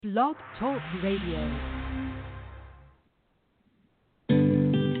Blog Talk Radio.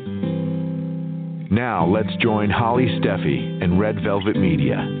 Now let's join Holly Steffi and Red Velvet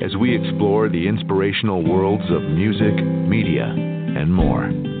Media as we explore the inspirational worlds of music, media, and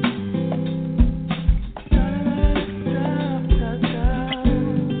more.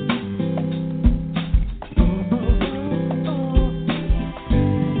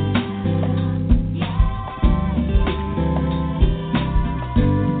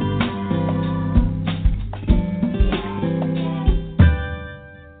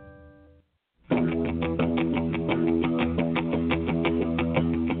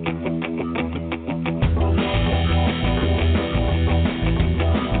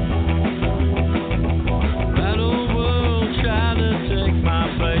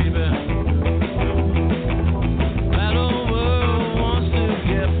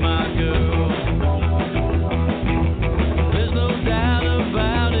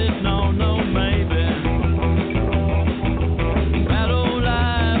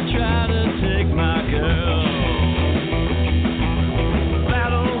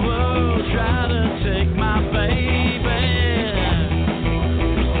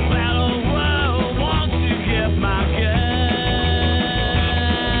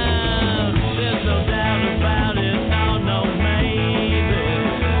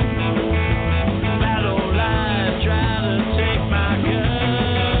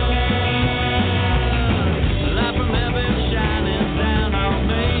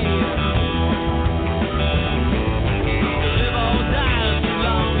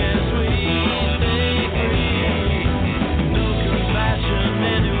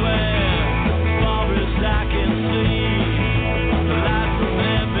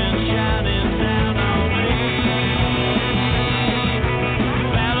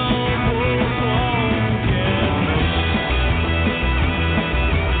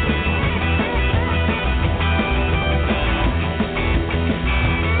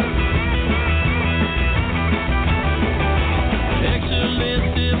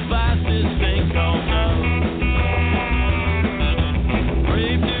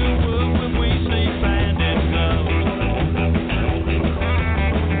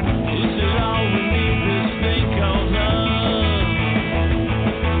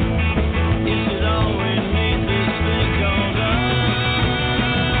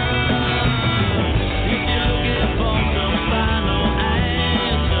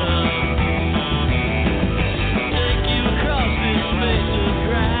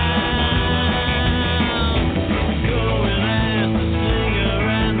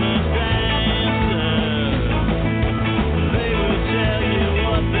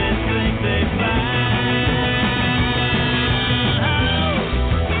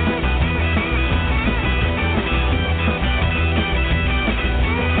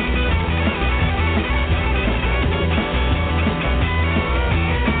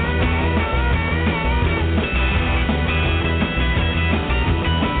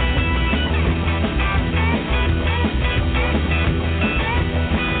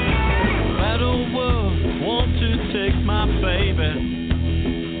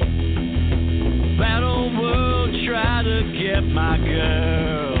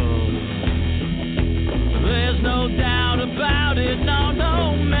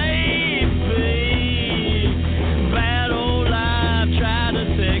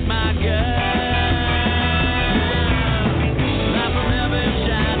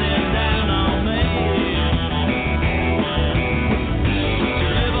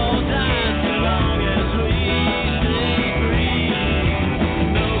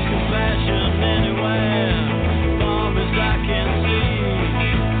 Anywhere, far as I can see.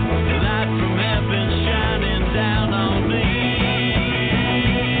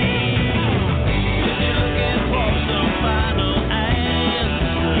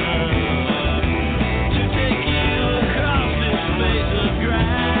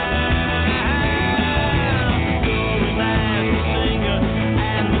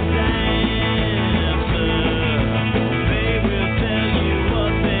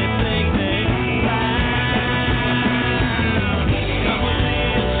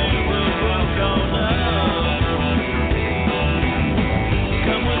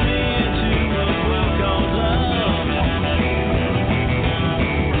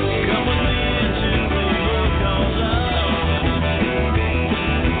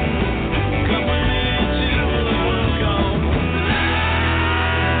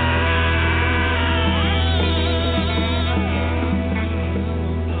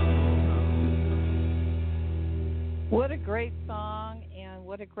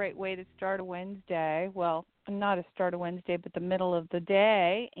 what a great way to start a Wednesday. Well, not a start a Wednesday, but the middle of the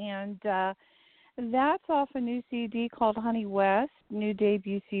day. And that's off a new CD called Honey West, new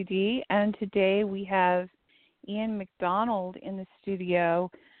debut CD. And today we have Ian McDonald in the studio.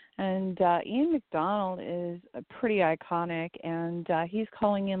 And Ian McDonald is pretty iconic, and he's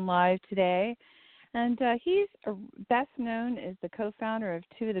calling in live today. And he's best known as the co-founder of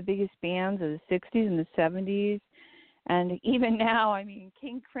two of the biggest bands of the 60s and the 70s. And even now, I mean,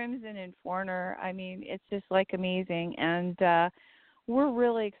 King Crimson and Foreigner, I mean, it's just like amazing. And we're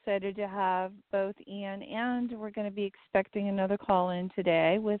really excited to have both Ian, and we're going to be expecting another call in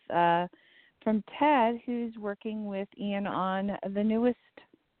today with from Ted, who's working with Ian on the newest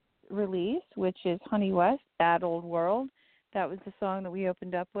release, which is Honey West, Bad Old World. That was the song that we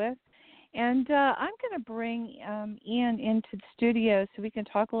opened up with. And I'm going to bring Ian into the studio so we can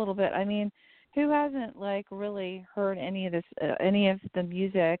talk a little bit. I mean, who hasn't really heard any of this, any of the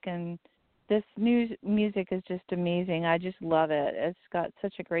music? And this new music is just amazing. I just love it. It's got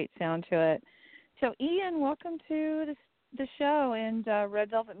such a great sound to it. So, Ian, welcome to the show and Red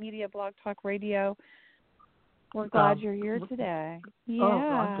Velvet Media Blog Talk Radio. We're glad you're here today. Yeah,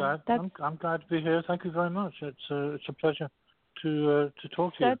 I'm glad. I'm glad to be here. Thank you very much. It's a pleasure to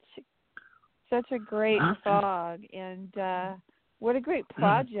talk to you. Such a great song, and what a great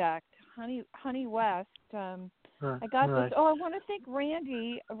project, Honey West. I got this. Oh, I want to thank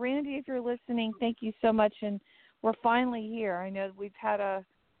Randy. Randy, if you're listening, thank you so much. And we're finally here. I know we've had a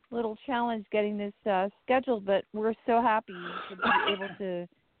little challenge getting this scheduled, but we're so happy to be able to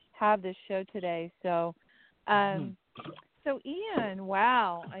have this show today. So, so Ian,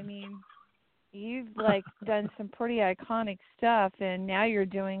 wow. I mean, you've done some pretty iconic stuff, and now you're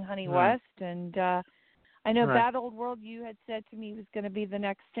doing Honey West, and I know Bad Old World you had said to me was going to be the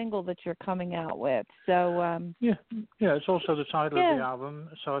next single that you're coming out with. So yeah, it's also the title of the album.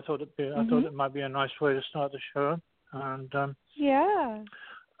 So I thought it might be a nice way to start the show, and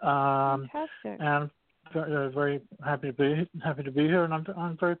fantastic. And very happy to be here, and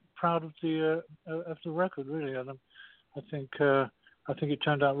I'm very proud of the record. Really, I think it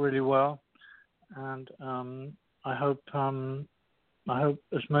turned out really well. And I hope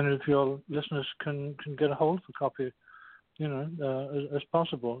as many of your listeners can get a hold of a copy, as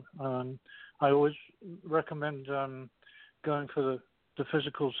possible. I always recommend going for the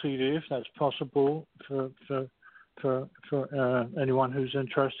physical CD if that's possible for anyone who's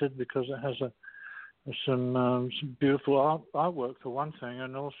interested, because it has some beautiful artwork for one thing,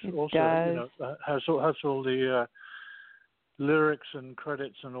 and also has all the lyrics and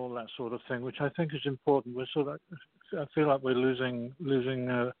credits and all that sort of thing, which I think is important. I feel like we're losing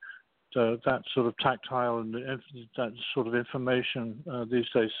that sort of tactile and that sort of information these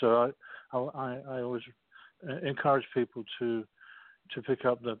days. So I always encourage people to pick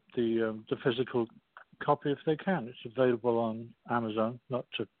up the physical copy if they can. It's available on Amazon. Not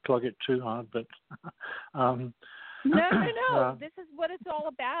to plug it too hard, but No. This is what it's all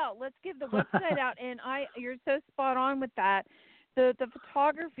about. Let's give the website out, and you're so spot on with that. The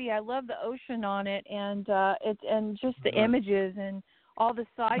photography, I love the ocean on it, and just the images and all the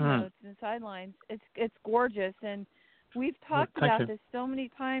side notes and sidelines. It's gorgeous, and we've talked about this so many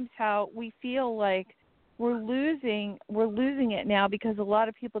times, how we feel like we're losing it now because a lot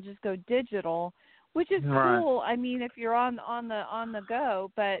of people just go digital, which is cool. I mean, if you're on the go,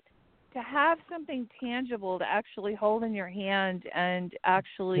 but to have something tangible to actually hold in your hand and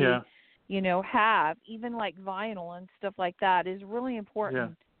actually, have, even like vinyl and stuff like that, is really important.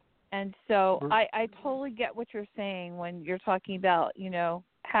 Yeah. And so I totally get what you're saying when you're talking about,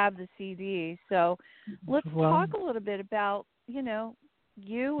 have the CD. So let's talk a little bit about,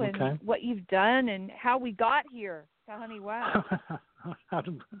 you and what you've done and how we got here to Honey West. How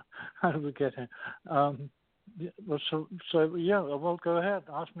did we get here? Well, go ahead.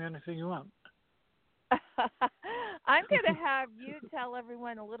 Ask me anything you want. I'm going to have you tell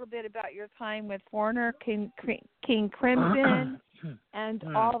everyone a little bit about your time with Foreigner, King Crimson, and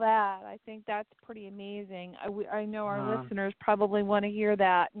all that. I think that's pretty amazing. I know our listeners probably want to hear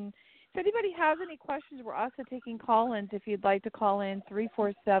that. And if anybody has any questions, we're also taking call-ins. If you'd like to call in,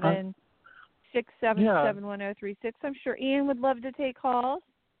 347-677-1036. I'm sure Ian would love to take calls.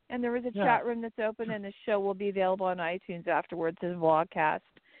 And there is a chat room that's open, and the show will be available on iTunes afterwards as a vlogcast.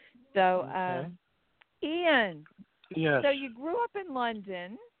 So, Ian, so you grew up in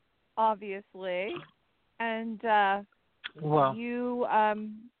London, obviously, and you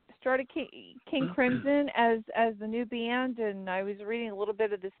started King Crimson as the new band, and I was reading a little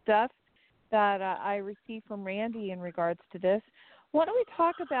bit of the stuff that I received from Randy in regards to this. Why don't we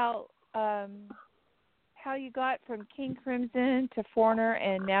talk about how you got from King Crimson to Foreigner,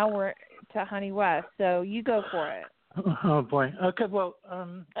 and now we're to Honey West. So you go for it. Oh boy. Okay. Well.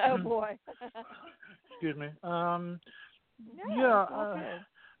 Oh boy. Excuse me. No, Yeah. it's all good.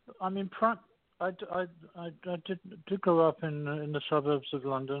 I mean, I did grow up in the suburbs of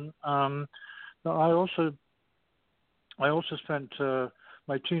London. But I also spent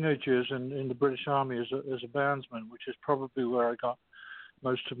my teenage years in the British Army as a bandsman, which is probably where I got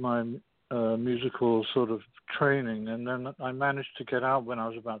most of my musical sort of training. And then I managed to get out when I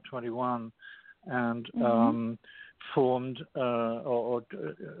was about 21, and formed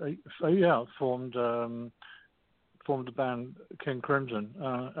the band King Crimson.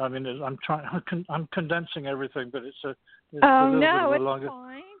 I mean, I'm condensing everything, but it's a little bit of a longer.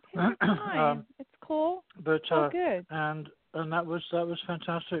 Fine. Take your time. It's cool. But good. And that was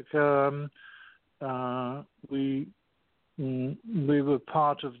fantastic. We were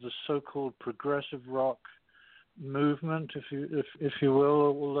part of the so-called progressive rock movement, if you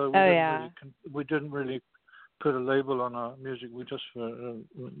will. Although we didn't really put a label on our music. We just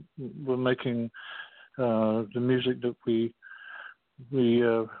were making the music that we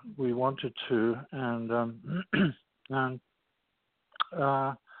wanted to, and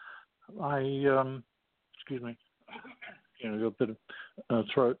I excuse me, got a bit of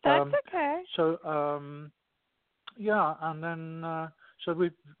throat. That's okay. So and then so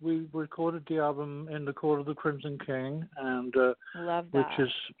we recorded the album in the Court of the Crimson King, and love that. which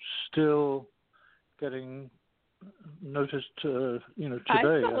is still getting noticed, today. I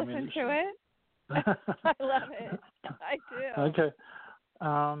still listen to it. I love it. I do. Okay.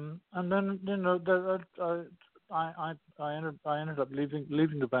 And then I ended up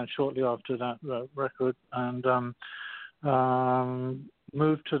leaving the band shortly after that record, and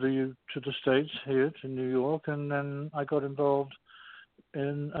moved to the States here to New York, and then I got involved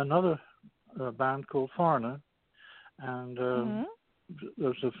in another band called Foreigner, and there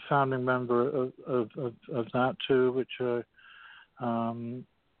was a founding member of that too, which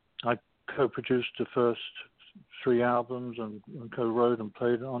I co-produced the first 3 albums and co-wrote and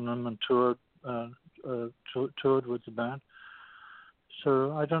played on them and toured with the band.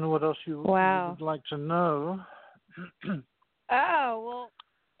 So I don't know what else you would like to know. Oh, well,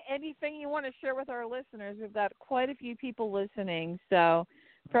 anything you want to share with our listeners? We've got quite a few people listening. So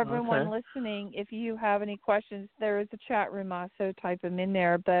for everyone listening, if you have any questions, there is a chat room. Also type them in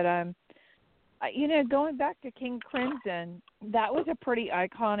there. But, going back to King Crimson, that was a pretty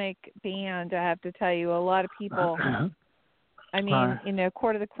iconic band, I have to tell you. A lot of people, I mean,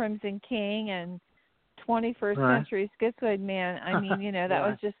 Court of the Crimson King and 21st Century Schizoid Man. I mean, that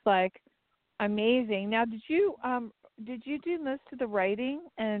was just like amazing. Now, did you do most of the writing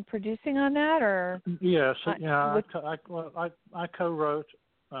and producing on that, or? Yes, I co-wrote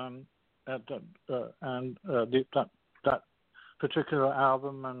that particular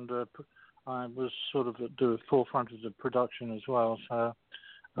album, and I was sort of at the forefront of the production as well. So,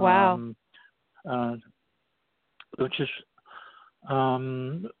 which is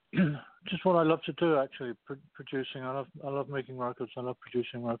just what I love to do. Actually, producing. I love making records. I love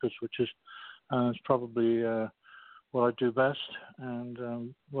producing records, which is it's probably what I do best,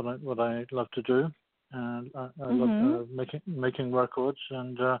 and what I love to do. And I love making records,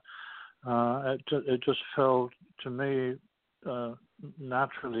 and it just fell to me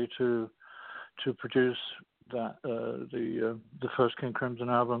naturally to produce that the first King Crimson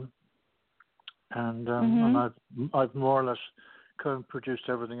album, and I've more or less co-produced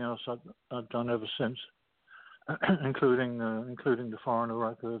everything else I've done ever since, including the Foreigner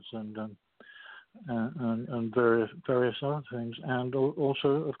records and various other things, and also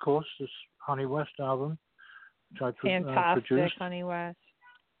of course this Honey West album, which I fantastic produced. Honey West.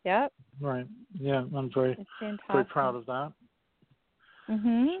 Yep. Right. Yeah, I'm very proud of that.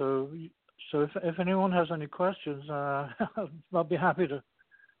 So if anyone has any questions, I'll be happy to answer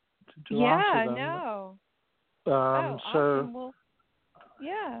them. Yeah, no. Awesome. Well,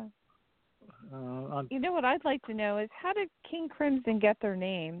 yeah. You know what I'd like to know is, how did King Crimson get their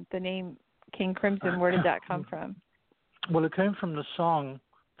name? The name King Crimson, where did that come from? Well, it came from the song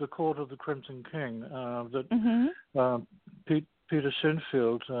 "The Court of the Crimson King" that Peter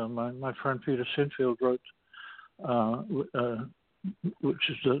Sinfield, my friend Peter Sinfield, wrote, which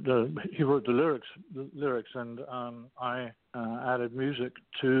is he wrote the lyrics, and I added music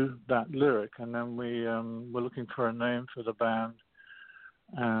to that lyric, and then we were looking for a name for the band,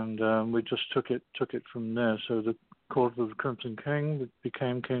 and we just took it from there. So the Court of the Crimson King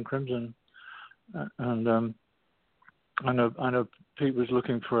became King Crimson, and I know Pete was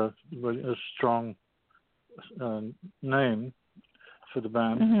looking for a strong name for the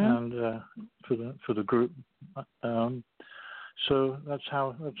band Mm-hmm. and for the group. So that's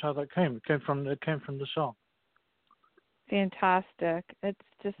how that came. It came from the song. Fantastic. It's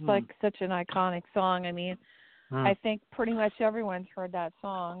just like such an iconic song. I mean, I think pretty much everyone's heard that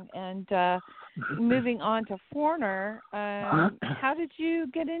song. And moving on to Foreigner, how did you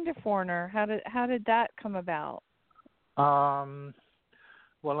get into Foreigner? How did that come about?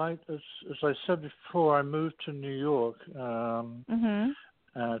 Well, as I said before, I moved to New York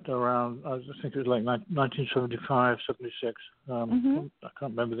at around, I think it was like 1975, 76. I can't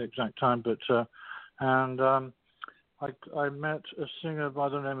remember the exact time, but I met a singer by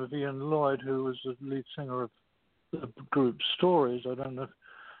the name of Ian Lloyd, who was the lead singer of the group Stories. I don't know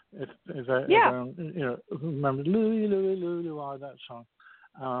if everyone, remember Louie, Louie, Louie, Louie, that song.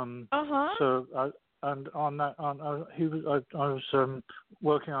 So I was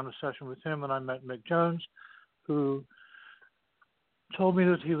working on a session with him, and I met Mick Jones, who told me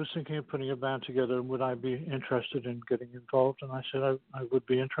that he was thinking of putting a band together, and would I be interested in getting involved? And I said I would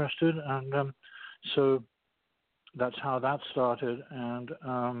be interested, and so that's how that started. And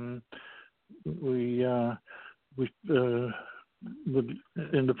we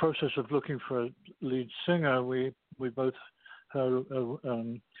in the process of looking for a lead singer, we both heard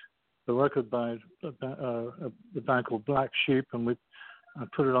a record by a band called Black Sheep, and I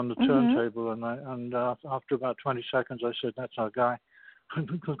put it on the turntable, and after about 20 seconds, I said, "That's our guy."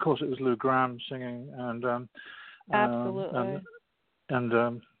 Of course, it was Lou Gramm singing, and absolutely,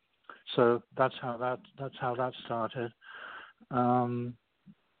 and so that's how that started, and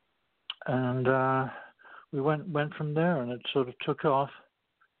we went from there, and it sort of took off.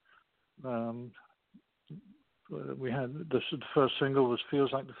 We had the first single was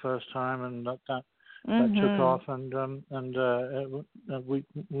 "Feels Like the First Time," and that took off, and we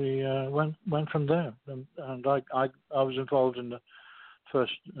went from there, and I was involved in the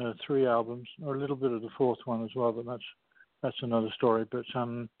first 3 albums, or a little bit of the 4th one as well, but that's another story. But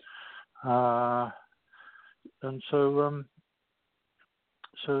and so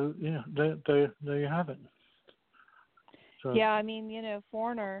yeah, there you have it. So, yeah, I mean,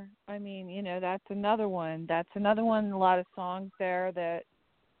 Foreigner, I mean, that's another one. That's another one. A lot of songs there that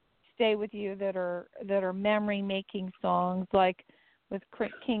stay with you, that are memory-making songs, like with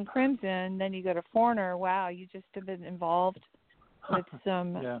King Crimson. Then you go to Foreigner. Wow, you just have been involved with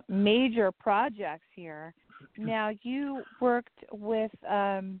some major projects here. Now, you worked with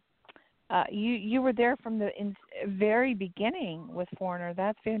you were there from the very beginning with Foreigner.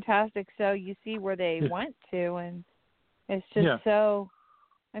 That's fantastic. So you see where they went to, and it's just so,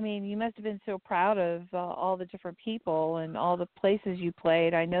 I mean, you must have been so proud of all the different people and all the places you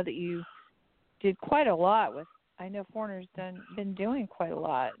played. I know that you did quite a lot with, I know Foreigner's been doing quite a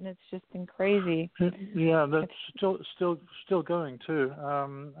lot, and it's just been crazy. Yeah, that's still going too,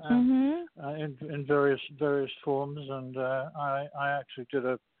 in various forms. And I actually did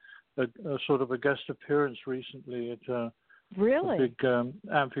a sort of a guest appearance recently at really? a big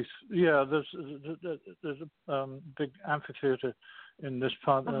there's a big amphitheater in this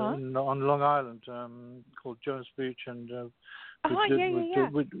part on Long Island called Jones Beach, and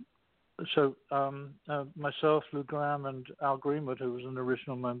so myself, Lou Gramm, and Al Greenwood, who was an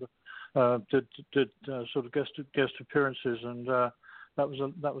original member, did sort of guest appearances, and that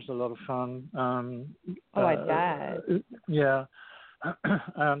was a lot of fun. I bet. Yeah,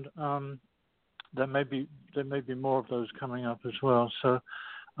 and there may be more of those coming up as well. So,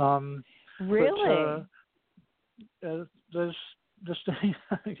 really, but, there's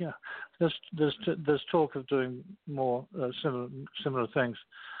talk of doing more similar things.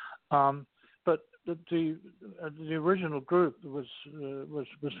 But the original group was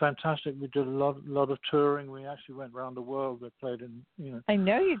fantastic. We did a lot of touring. We actually went around the world. We played in I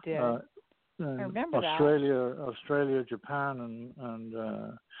know you did. I remember Australia, Japan,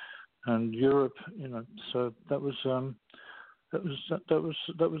 and Europe. So that was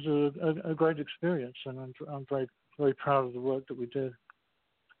a great experience, and I'm very, very proud of the work that we did.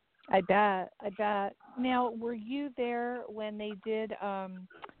 I bet. Now, were you there when they did?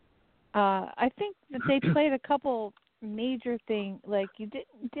 I think that they played a couple major things. Like didn't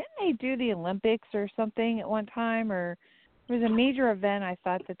they do the Olympics or something at one time? Or there was a major event I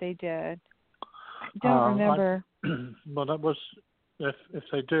thought that they did. I don't remember. Well, that was if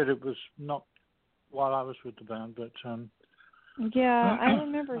they did, it was not while I was with the band, but yeah, I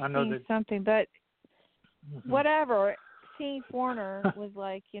remember seeing something, but whatever. Seeing Foreigner was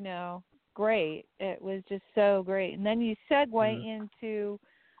like, great. It was just so great. And then you segue into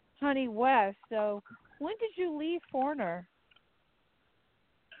Honey West. So when did you leave Foreigner?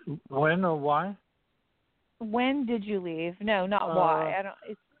 When or why? when did you leave? No, not why. I don't.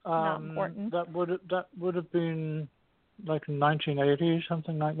 It's not important. That would have been like in 1980,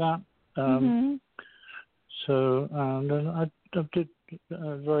 something like that. So, and then I did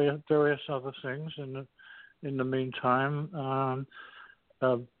various other things in the meantime.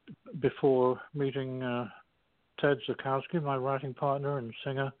 Before meeting Ted Zukowski, my writing partner and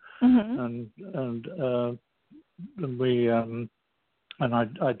singer, and we and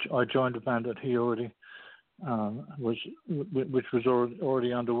I joined a band that he already which was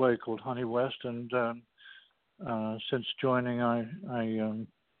already underway, called Honey West, and since joining, I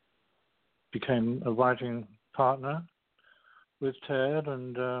became a writing partner with Ted,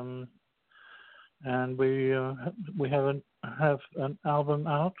 and we have an album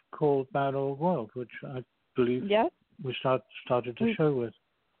out called Bad Old World, which I believe we started the show with.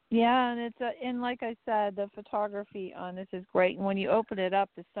 Yeah, and and like I said, the photography on this is great. And when you open it up,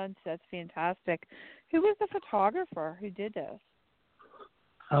 the sunset's fantastic. Who was the photographer who did this?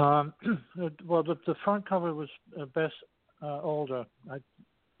 Well, the front cover was Bess Alder. I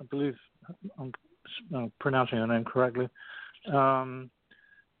believe I'm pronouncing her name correctly. And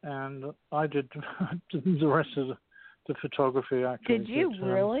I did the rest of the photography, actually. Did you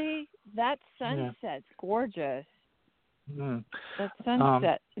really? That sunset's gorgeous. That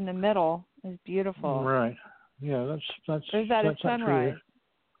sunset in the middle is beautiful. Right. Yeah, that's. Is that a sunrise?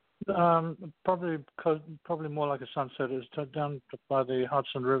 Probably more like a sunset. It's down by the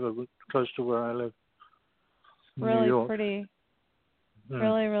Hudson River, close to where I live. Really New York. Pretty.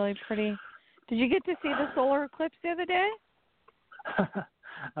 Really, really pretty. Did you get to see the solar eclipse the other day?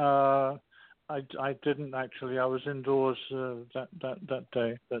 I didn't actually. I was indoors that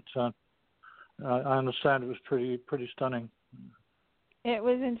day, but I understand it was pretty stunning. It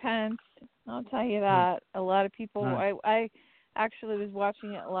was intense. I'll tell you that. A lot of people. I actually was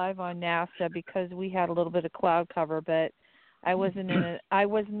watching it live on NASA because we had a little bit of cloud cover, but I wasn't I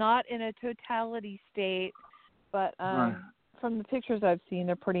was not in a totality state, but from the pictures I've seen,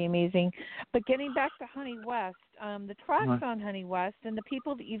 they're pretty amazing. But getting back to Honey West, the tracks on Honey West and the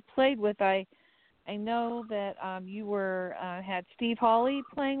people that you've played with, I know that you were had Steve Hawley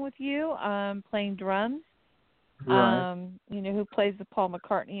playing with you, playing drums. Right. Who plays with Paul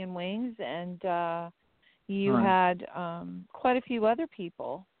McCartney and Wings, and you had quite a few other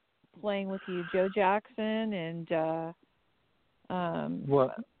people playing with you, Joe Jackson and Graham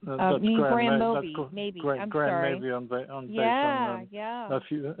Moby, maybe. I'm sorry. Maybe on bass on a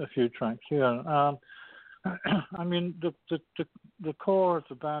few tracks. Yeah. I mean, the core of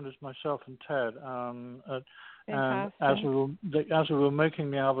the band is myself and Ted. And as we were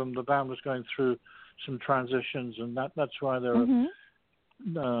making the album, the band was going through some transitions, and that's why there are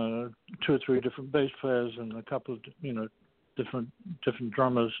 2 or 3 different bass players and a couple of different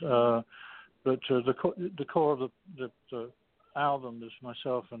drummers. But the core of the album is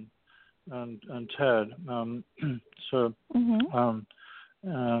myself and Ted.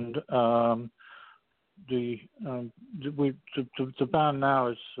 The band now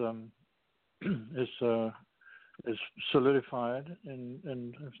is solidified,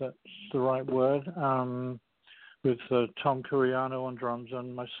 in if that's the right word, with Tom Curiano on drums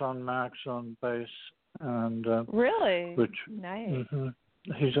and my son Max on bass, and really, which nice.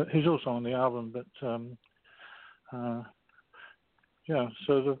 He's also on the album, but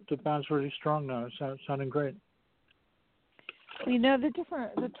so the band's really strong now. It's sounding great.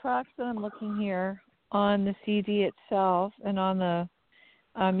 The tracks that I'm looking here on the CD itself, and on the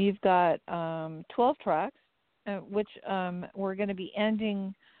you've got 12 tracks, which we're going to be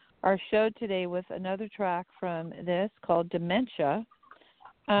ending our show today with another track from this called Dementia.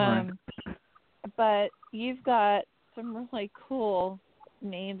 But you've got some really cool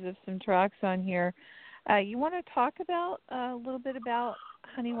names of some tracks on here. You want to talk about a little bit about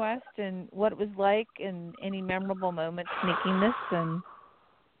Honey West and what it was like, and any memorable moments making this, and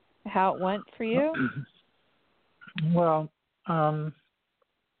how it went for you? Well,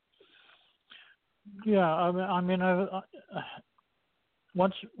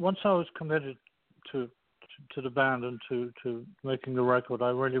 once I was committed to the band and to making the record, I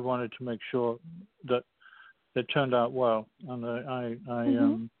really wanted to make sure that it turned out well, and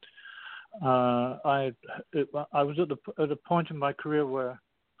I was at a point in my career where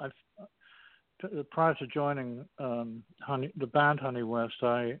prior to joining the band Honey West,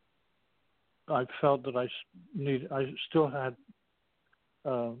 I felt that I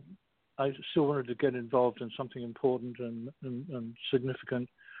still wanted to get involved in something important and significant,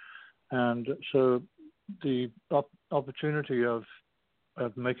 and so the opportunity of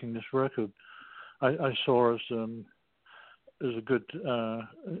making this record I saw as a good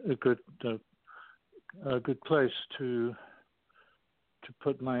a good place to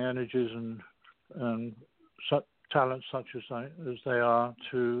put my energies and talents such as they are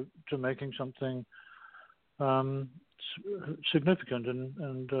to making something significant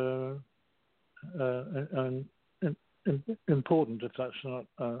and important, if that's not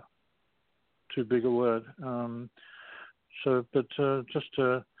too big a word. I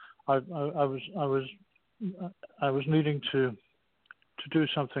was needing to do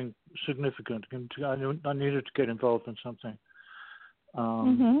something significant. I needed to get involved in something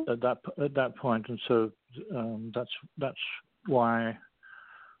at that point, and so that's why,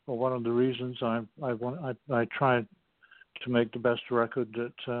 or one of the reasons I tried to make the best record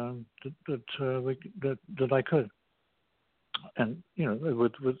that I could, and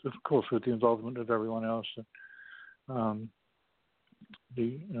with of course with the involvement of everyone else.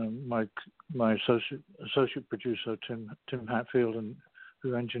 My associate producer Tim Hatfield, and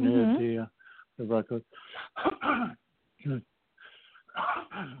who engineered the record.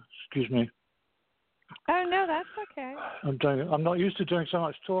 Excuse me. Oh no, that's okay. I'm not used to doing so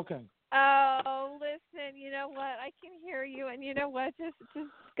much talking. Oh, listen, you know what? I can hear you, and you know what? Just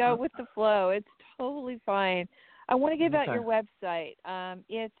go with the flow. It's totally fine. I want to give out your website.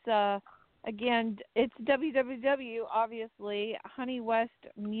 It's again, it's www, obviously,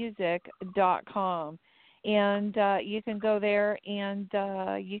 honeywestmusic.com. And you can go there and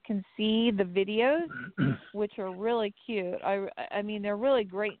you can see the videos, which are really cute. I mean, they're really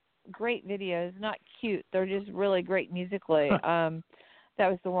great videos. Not cute. They're just really great musically. That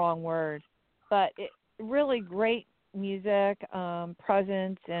was the wrong word. But really great music,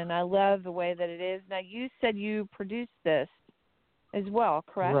 presence, and I love the way that it is. Now, you said you produced this as well,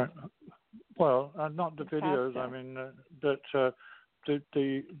 correct? Right. Well, not the videos. I mean, the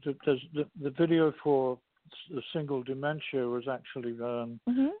video for the single Dementia was actually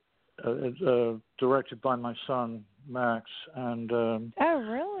directed by my son Max, and oh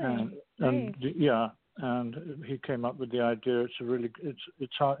really? And and he came up with the idea.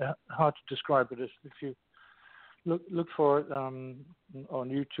 It's hard to describe it. If you look for it on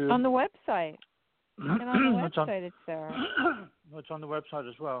YouTube, on the website, and on the website it's there. It's on the website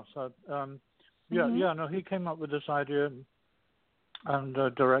as well. So no, he came up with this idea and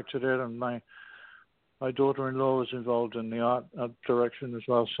directed it, and my daughter-in-law was involved in the art direction as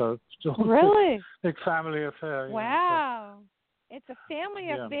well. So it's a really big family affair. Wow, it's a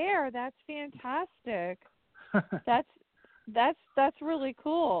family affair. That's fantastic. That's really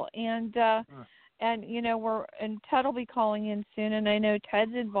cool. And and Ted will be calling in soon, and I know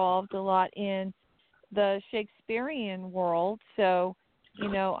Ted's involved a lot in the Shakespearean world. So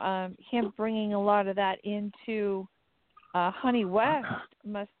him bringing a lot of that into Honey West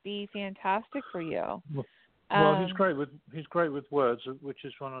must be fantastic for you. Well, he's great with words, which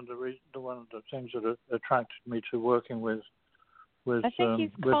is one of the things that attracted me to working with. I think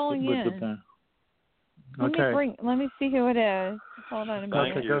he's calling in. The band. Okay. Let me see who it is. Hold on a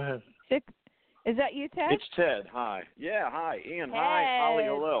minute. Okay, go ahead. Is that you, Ted? It's Ted. Hi. Yeah. Hi, Ian. Hey. Hi, Holly.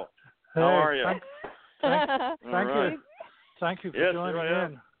 Hello. Hey, how are you? Thank you. Thank you for joining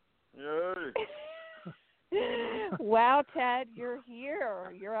in. Yay. Wow, Ted, you're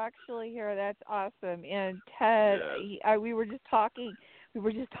here. You're actually here. That's awesome. And Ted, we were just talking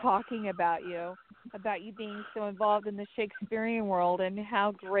about you being so involved in the Shakespearean world and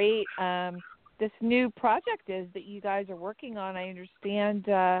how great this new project is that you guys are working on. I understand.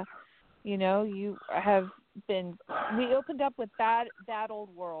 You have been. We opened up with that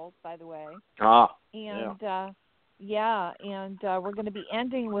old world, by the way. And we're going to be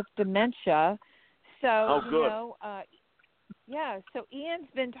ending with Dementia. So, good. So Ian's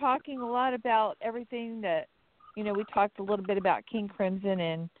been talking a lot about everything that, we talked a little bit about King Crimson,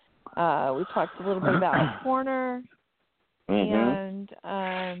 and we talked a little bit about Corner, and,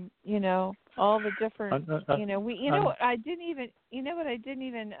 all the different, what I didn't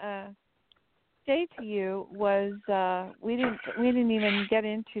even say to you was we didn't even get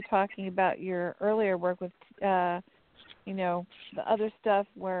into talking about your earlier work with, the other stuff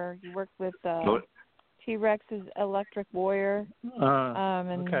where you worked with T-Rex's Electric Warrior,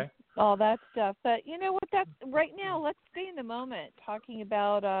 and all that stuff. But you know what? That's right now. Let's stay in the moment, talking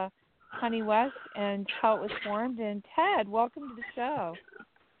about Honey West and how it was formed. And Ted, welcome to the show.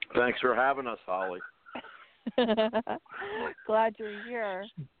 Thanks for having us, Holly. Glad you're here.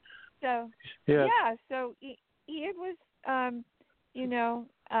 So so Ian was,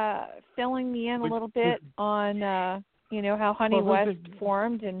 filling me in a little bit on. How Honey West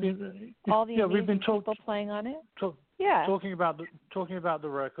formed and all the amazing people playing on it. Talking about the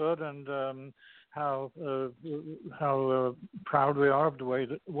record, and proud we are of the way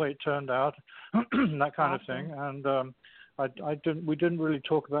it turned out, that kind of thing. And we didn't really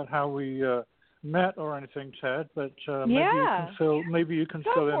talk about how we met or anything, Ted, but maybe you can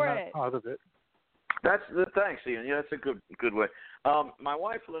fill in that part of it. Thanks, Ian. Yeah, that's a good way. My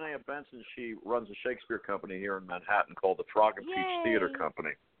wife, Linnea Benson, she runs a Shakespeare company here in Manhattan called the Frog and Peach Theater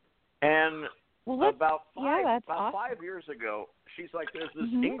Company. And about 5 years ago, she's like, there's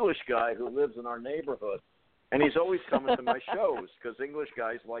this English guy who lives in our neighborhood, and he's always coming to my shows because English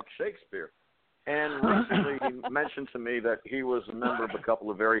guys like Shakespeare. And recently he mentioned to me that he was a member of a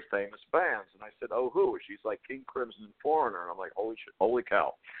couple of very famous bands. And I said, oh, who? She's like, King Crimson and Foreigner. And I'm like, holy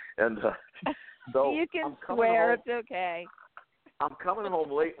cow. And so you can swear, it's okay. I'm coming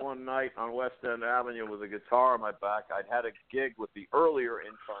home late one night on West End Avenue with a guitar on my back. I'd had a gig with the earlier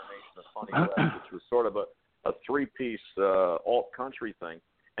incarnation of Honey West, which was sort of a three-piece alt-country thing.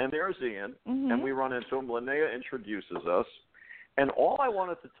 And there's Ian, and we run into him. Linnea introduces us. And all I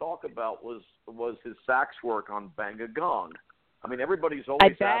wanted to talk about was his sax work on Bang a Gong. I mean, everybody's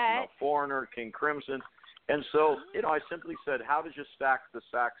always asking about Foreigner, King Crimson. And so, I simply said, how did you stack the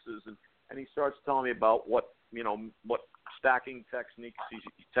saxes? And he starts telling me about what stacking techniques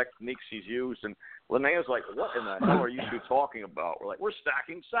he's used. And Linnea's like, what in the hell are you two talking about? We're like, we're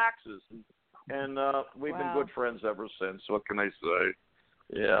stacking saxes. And we've been good friends ever since. What can I say?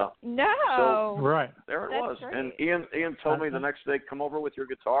 Yeah. No. So, right. There it was. Great. And Ian told me the next day, come over with your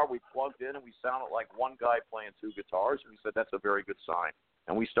guitar. We plugged in and we sounded like one guy playing two guitars. And we said, that's a very good sign.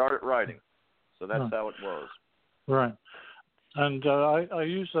 And we started writing. So that's how it was. Right. And I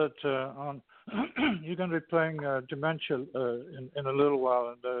use that on, you're going to be playing Dementia in a little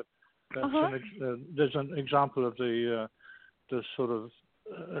while. And there's an example of the sort of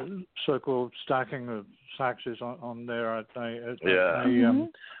circle stacking of saxes on there. I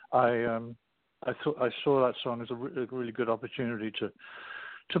saw that song as a really good opportunity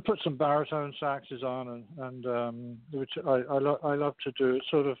to put some baritone saxes on, and which I love to do. It's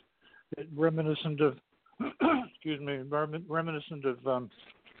sort of reminiscent of reminiscent of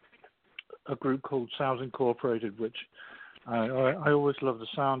a group called Sounds Incorporated, which I always love the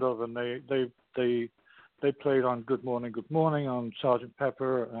sound of, and they played on Good Morning, on Sgt.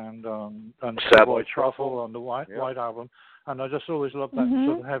 Pepper, and Savoy Truffle on the White Album, and I just always love that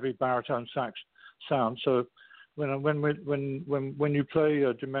sort of heavy baritone sax sound. So when you play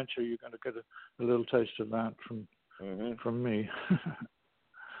Dementia, you're going to get a little taste of that from me.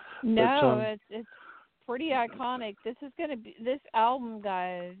 No, it's pretty iconic. This is going to be this album,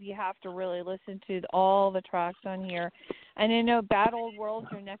 guys. You have to really listen to all the tracks on here. And I know Bad Old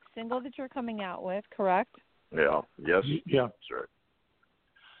World's your next single that you're coming out with, correct? Yeah. Yes. Yeah. That's right.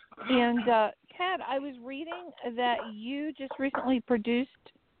 And Ted, I was reading that you just recently produced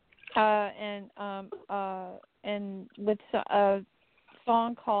and with a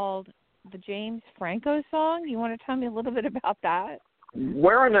song called the James Franco song. You want to tell me a little bit about that?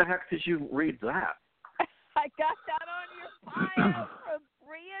 Where in the heck did you read that? I got that on your file from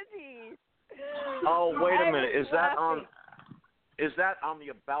Brandy. Oh, wait a minute. Is that on the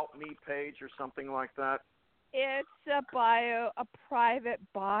About Me page or something like that? It's a private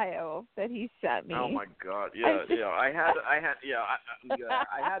bio that he sent me. Oh my God! Yeah. I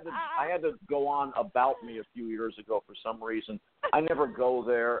had to go on About Me a few years ago for some reason. I never go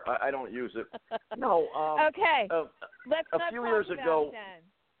there. I don't use it. No. Okay. Let's not few talk years about ago. it then.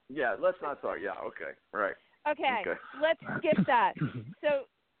 Yeah. Let's not talk. Yeah. Okay. Right. Okay. Let's skip that. So,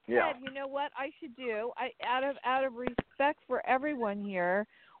 yeah. Ted, you know what I should do? Out of respect for everyone here,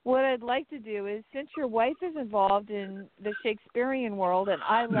 what I'd like to do is, since your wife is involved in the Shakespearean world, and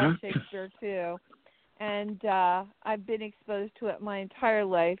I love Shakespeare too, and I've been exposed to it my entire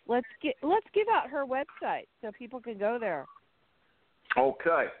life, let's give out her website so people can go there.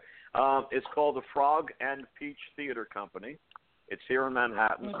 Okay. It's called the Frog and Peach Theater Company. It's here in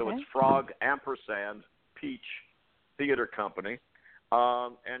Manhattan, so it's Frog & Peach Theater Company.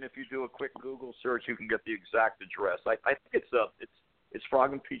 And if you do a quick Google search, you can get the exact address. I think it's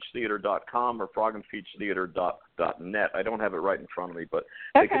frogandpeachtheater.com or frogandpeachtheater.net. I don't have it right in front of me, but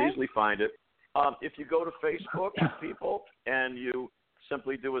they can easily find it. If you go to Facebook, people, and you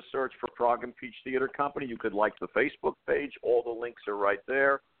simply do a search for Frog and Peach Theater Company, you could like the Facebook page. All the links are right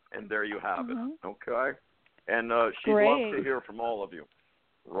there, and there you have it. Okay? And she'd love to hear from all of you.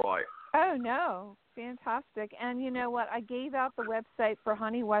 Right. Oh, no. Fantastic. And you know what? I gave out the website for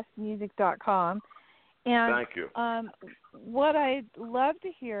honeywestmusic.com. And thank you. What I'd love to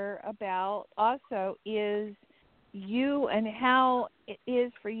hear about also is you and how it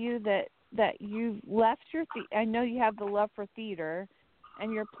is for you that you've left your I know you have the love for theater,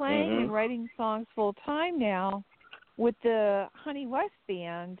 and you're playing and writing songs full time now with the Honey West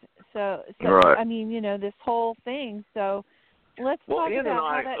band. So right. I mean, this whole thing. So let's talk Ian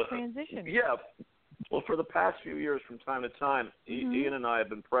about and how that transitioned. Yeah. Well, for the past few years, from time to time, Ian and I have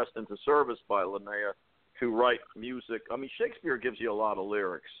been pressed into service by Linnea to write music. I mean, Shakespeare gives you a lot of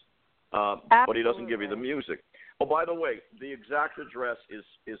lyrics, but he doesn't give you the music. Oh, by the way, the exact address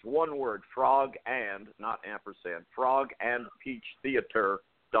is one word, frog and, not ampersand,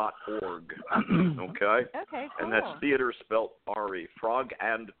 frogandpeachtheater.org. Okay? Okay, cool. And that's theater spelled R-E,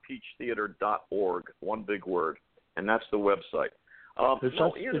 frogandpeachtheater.org, one big word. And that's the website. Is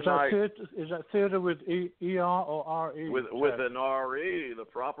that theater with E-R or R-E? With an R-E, the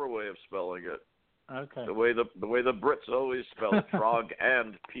proper way of spelling it. Okay. The way the Brits always spell it,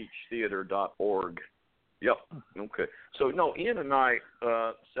 frogandpeachtheater.org. Yep. Okay. So, no, Ian and I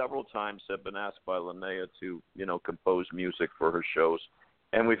several times have been asked by Linnea to, compose music for her shows,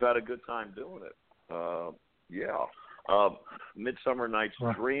 and we've had a good time doing it. Midsummer Night's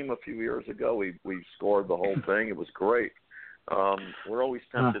Dream a few years ago, we scored the whole thing. It was great. We're always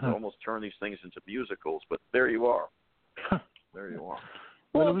tempted to almost turn these things into musicals, but there you are. There you are.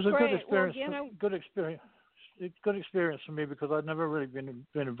 Well, it was a good experience. Good experience. It's a good experience for me because I'd never really been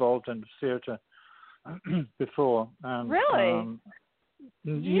involved in theater before. Really?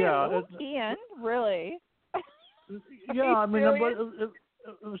 Yeah. Ian, really? Yeah, I mean, it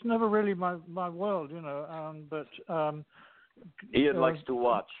was never really my world, but Ian likes to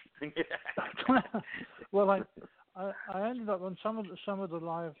watch. Well, I ended up on some of the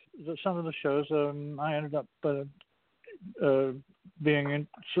shows. I ended up being in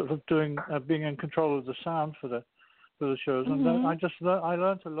control of the sound for the shows, and I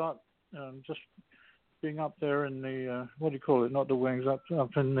learned a lot just being up there in the what do you call it? Not the wings, up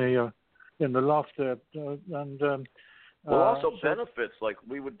in the loft there, and also benefits, like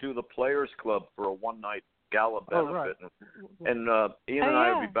we would do the Players Club for a one-night gala benefit, right. and Ian and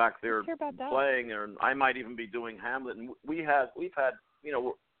I would be back there playing, and I might even be doing Hamlet. And we've had,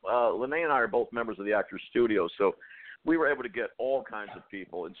 Linnea and I are both members of the Actors Studio, so we were able to get all kinds of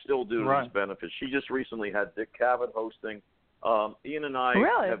people and still do these benefits. She just recently had Dick Cavett hosting. Ian and I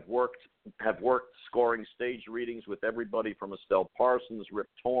have worked scoring stage readings with everybody from Estelle Parsons, Rip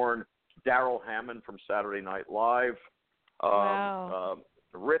Torn, Daryl Hammond from Saturday Night Live.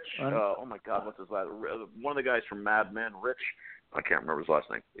 Rich, oh my God, what's his last? One of the guys from Mad Men, Rich. I can't remember his last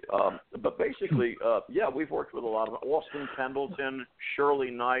name. But basically, we've worked with a lot of Austin Pendleton,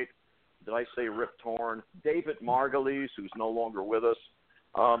 Shirley Knight. Did I say Rip Torn? David Margulies, who's no longer with us.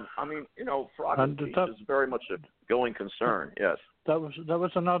 Frog and Peach is very much a going concern. Yes. That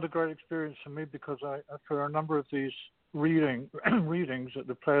was another great experience for me because for a number of these readings at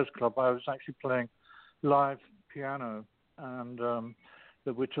the Players Club, I was actually playing live piano, and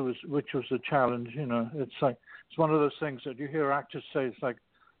which was a challenge. It's one of those things that you hear actors say. It's like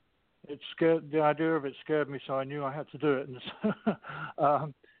the idea of it scared me, so I knew I had to do it,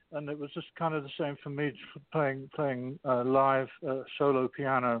 and it was just kind of the same for me playing live solo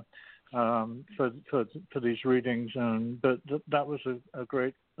piano for these readings, but that was a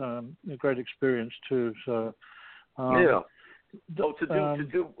great experience too. So to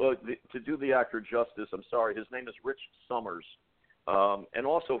do the actor justice, I'm sorry, his name is Rich Summers, and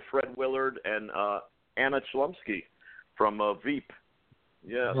also Fred Willard and Anna Chlumsky from Veep.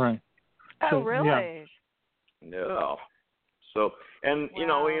 Yes. Right. Oh, really? Yeah. So, and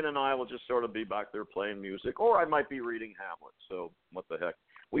Ian and I will just sort of be back there playing music, or I might be reading Hamlet. So what the heck?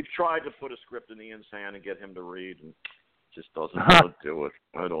 We've tried to put a script in Ian's hand and get him to read, and just doesn't want to do it.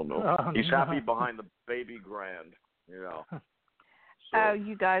 I don't know. He's happy behind the baby grand. So. Oh,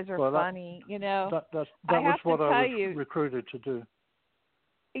 you guys are funny. That was what I was recruited to do.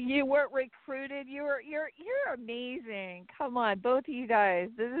 You weren't recruited. You're amazing. Come on, both of you guys.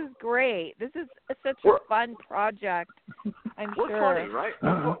 This is great. This is such a fun project. We're funny, right?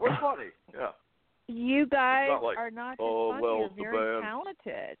 We're funny. Yeah. You guys are not just funny. You're very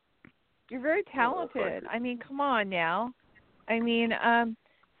talented. You're very talented. I mean, come on now. I mean,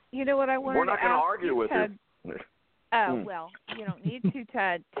 you know what I wanted to ask you? We're not going to argue with Ted. you. Oh, well, you don't need to,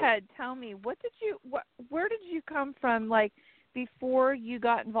 Ted. Ted, tell me, where did you come from, like, before you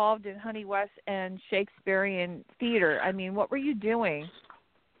got involved in Honey West and Shakespearean theater? I mean, what were you doing?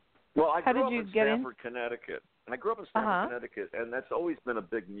 Well, I grew up in Stamford, Connecticut. And I grew up in Stamford, Connecticut, and that's always been a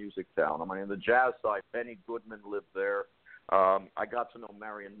big music town. I mean, the jazz side, Benny Goodman lived there. I got to know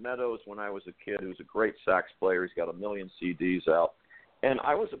Marion Meadows when I was a kid, who's a great sax player. He's got 1 million CDs out. And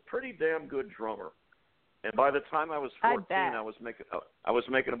I was a pretty damn good drummer. And by the time I was 14, I was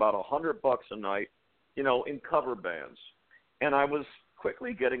making about $100 a night, in cover bands. And I was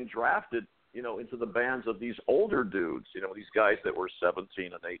quickly getting drafted, into the bands of these older dudes, these guys that were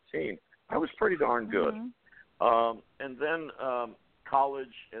 17 and 18. I was pretty darn good. Mm-hmm. And then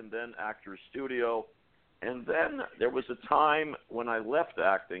college, and then Actors Studio. And then there was a time when I left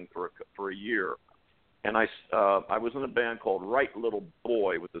acting for a year, and I was in a band called Right Little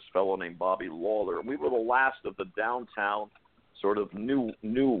Boy with this fellow named Bobby Lawler. And we were the last of the downtown sort of new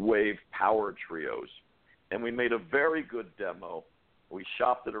wave power trios. And we made a very good demo. We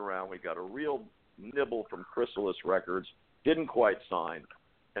shopped it around. We got a real nibble from Chrysalis Records. Didn't quite sign.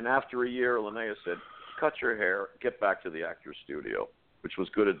 And after a year, Linnea said, cut your hair, get back to the Actors Studio, which was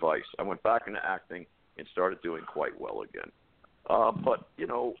good advice. I went back into acting and started doing quite well again. But,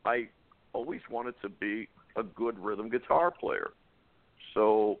 I always wanted to be a good rhythm guitar player.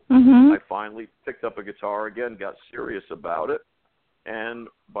 So I finally picked up a guitar again, got serious about it. And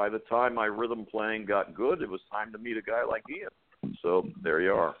by the time my rhythm playing got good, it was time to meet a guy like Ian. So there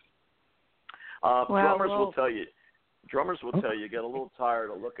you are. Drummers will tell you get a little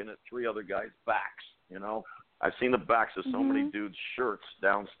tired of looking at three other guys' backs. I've seen the backs of so many dudes' shirts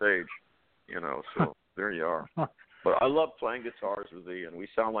downstage. So there you are. But I love playing guitars with Ian. We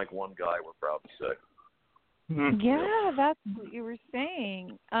sound like one guy. We're proud to say. Yeah, that's what you were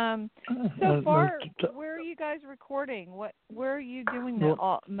saying. So far, where are you guys recording? Where are you doing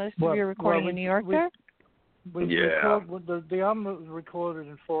most of your recording in New York? The album was recorded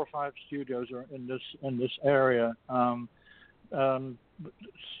in 4 or 5 studios in this area.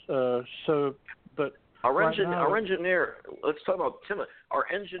 But our engineer. Let's talk about Tim. Our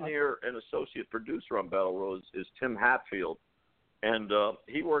engineer and associate producer on Battle Rose is Tim Hatfield, and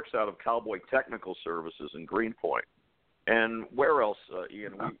he works out of Cowboy Technical Services in Greenpoint. And where else,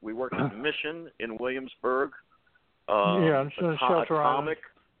 Ian? We work at Mission in Williamsburg. Shelter Atomic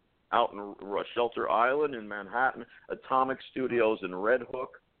out in Shelter Island in Manhattan. Atomic Studios in Red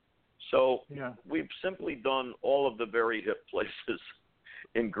Hook. So we've simply done all of the very hip places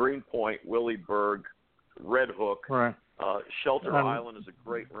in Greenpoint, Williamsburg, Red Hook. Right. Shelter Island is a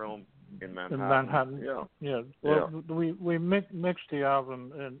great room in Manhattan. Yeah. Well, we mixed the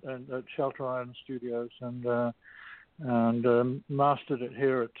album at Shelter Island Studios and mastered it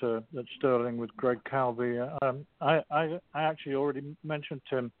here at Sterling with Greg Calvi. I actually already mentioned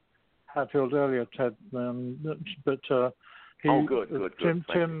Tim Hatfield earlier, Ted, but good.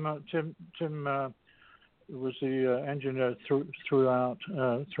 Tim was the engineer throughout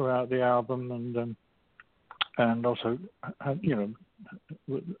the album, and also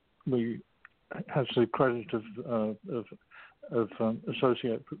we has the credit of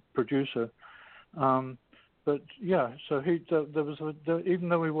associate producer. But so there was even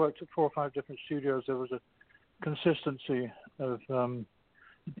though we worked at 4 or 5 different studios, there was a consistency of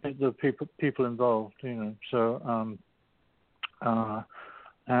the people involved. So.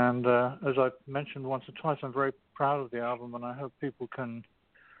 And as I've mentioned once or twice, I'm very proud of the album, and I hope people can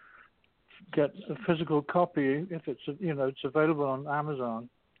get a physical copy if it's available on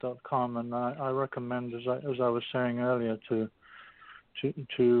Amazon.com. And I recommend, as I was saying earlier, to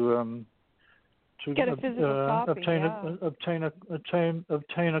get a physical copy, obtain a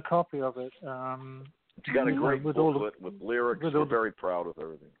copy of it. It's got a great booklet with lyrics. We're very proud of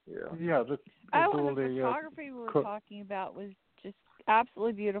everything. The photography we were talking about was just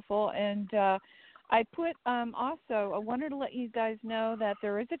absolutely beautiful, and I put also I wanted to let you guys know that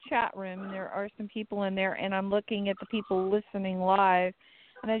there is a chat room and there are some people in there, and I'm looking at the people listening live,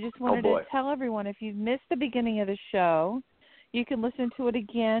 and I just wanted to tell everyone, if you've missed the beginning of the show, you can listen to it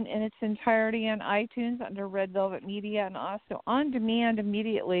again in its entirety on iTunes under Red Velvet Media, and also on demand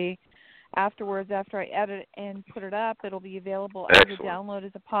immediately afterwards. After I edit and put it up, it'll be available as a download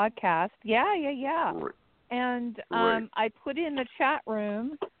as a podcast. Yeah. And I put in the chat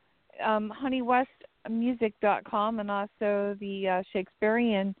room honeywestmusic.com and also the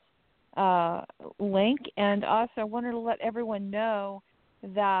Shakespearean link. And also I wanted to let everyone know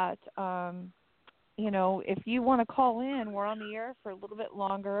that, if you want to call in, we're on the air for a little bit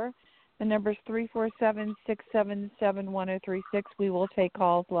longer. The number is 347-677-1036. We will take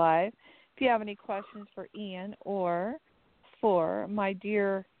calls live. If you have any questions for Ian or for my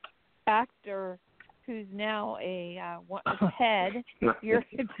dear actor, who's now a head, you're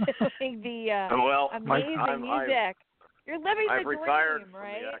doing the amazing music. You're living the dream, retired from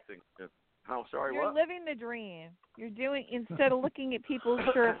right? the acting. Oh, sorry, You're living the dream. You're doing, instead of looking at people's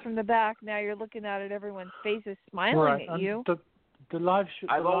shirts from the back, now you're looking out at everyone's faces, smiling at you. The live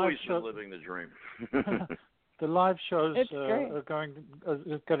I've always been living the dream. The live shows are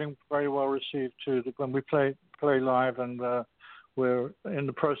getting very well received too. When we play live, and we're in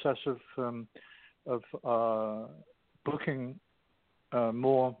the process of booking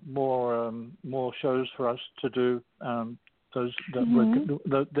more shows for us to do. Those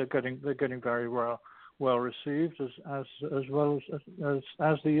that they're getting very well received as well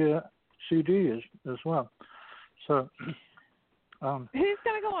as the CD is as well. So. Who's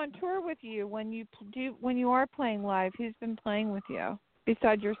going to go on tour with you when you are playing live? Who's been playing with you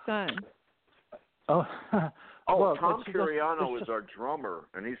besides your son? Well, Tom Curiano is our drummer,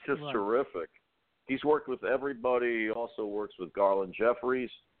 and he's just terrific. He's worked with everybody. He also works with Garland Jeffries.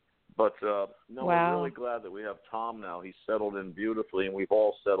 But we're really glad that we have Tom now. He's settled in beautifully, and we've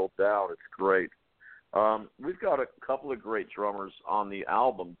all settled down. It's great. We've got a couple of great drummers on the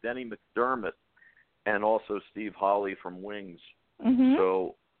album, Denny McDermott and also Steve Holley from Wings. Mm-hmm.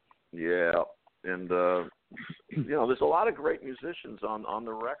 So, yeah, and there's a lot of great musicians on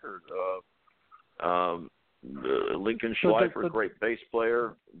the record. Lincoln Schleifer, great bass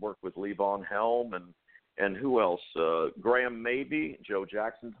player, worked with Levon Helm, and who else? Graham Maybe, Joe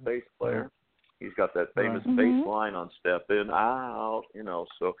Jackson's bass player. He's got that famous bass line on "Step In Out,"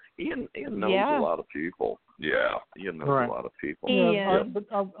 So Ian knows a lot of people. Yeah, Ian knows a lot of people. Yeah, but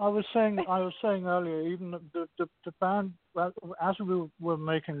I was saying earlier, even the band, as we were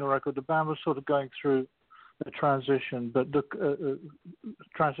making the record, the band was sort of going through the transition, but the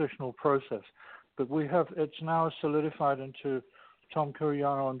transitional process. But it's now solidified into Tom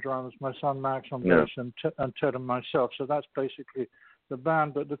Curiano on drums, my son Max on bass, and Ted and myself. So that's basically the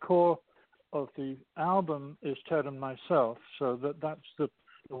band. But the core of the album is Ted and myself. So that's the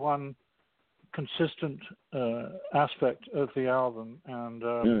one consistent aspect of the album, and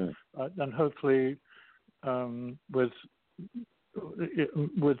hopefully with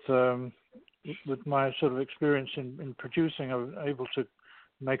my sort of experience in producing, I was able to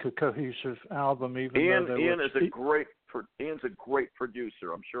make a cohesive album. Ian's a great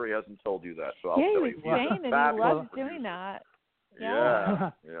producer. I'm sure he hasn't told you that, so I'll tell you. He loves doing that.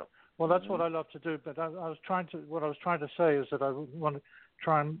 Yeah. Well, that's what I love to do. But what I was trying to say is that I want to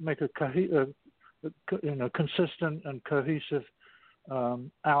try and make a consistent and cohesive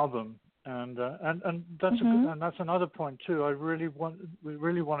album, and that's another point too. We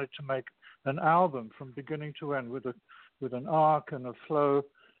really wanted to make an album from beginning to end with an arc and a flow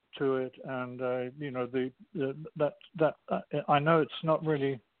to it, and I know it's not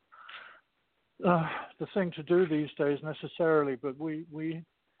really the thing to do these days necessarily, but we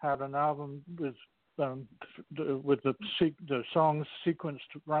had an album with the songs sequenced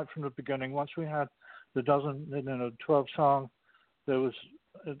right from the beginning. Once we had the 12 songs, there was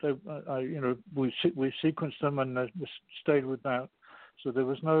we sequenced them and stayed with that. So there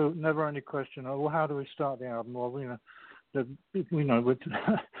was never any question. Oh, well, how do we start the album? Well, you've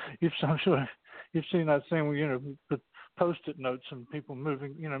seen that thing where with Post-it notes and people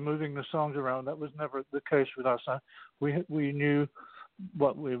moving the songs around. That was never the case with us. We knew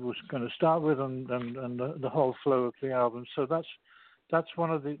what we was going to start with and the whole flow of the album. So that's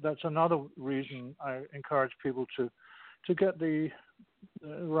another reason I encourage people to get the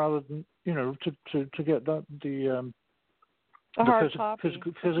rather than to get the hard copy,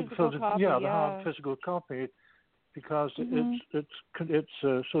 physical copy, the hard physical copy, because it's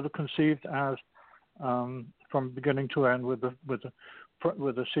sort of conceived as from beginning to end with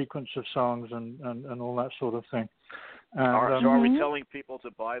a sequence of songs and all that sort of thing. And, so are we telling people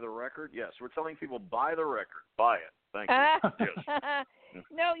to buy the record? Yes, we're telling people buy the record. Buy it. Thank you. Yes.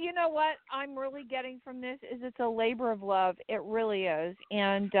 No, you know what I'm really getting from this is it's a labor of love. It really is.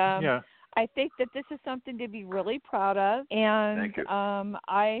 And I think that this is something to be really proud of. And thank you.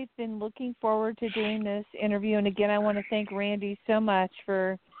 I've been looking forward to doing this interview. And again, I want to thank Randy so much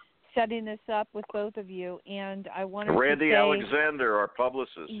for setting this up with both of you. And I want to Randy Alexander, our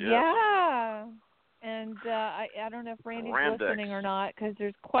publicist. Yes. Yeah. And I don't know if Randy's listening or not, because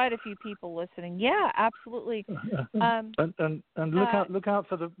there's quite a few people listening. Yeah, absolutely. And look out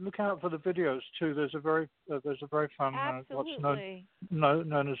for the videos too. There's a very fun what's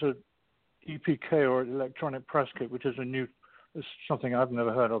known as a EPK or electronic press kit, which is something I've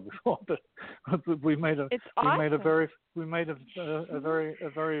never heard of before. But we made a very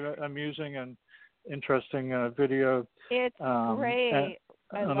amusing and interesting video. It's great.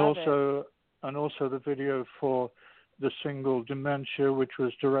 And also the video for the single Dementia, which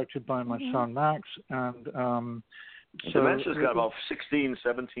was directed by my son Max. And Dementia's got about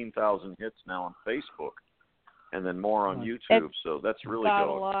 17,000 hits now on Facebook, and then more on YouTube. So that's really got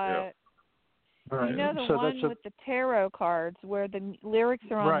going. A lot. Yeah. Right. You know the one with the tarot cards where the lyrics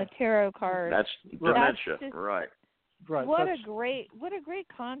are on the tarot cards. That's Dementia, right? Right. What a great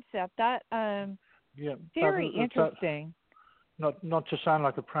concept. That very interesting. not to sound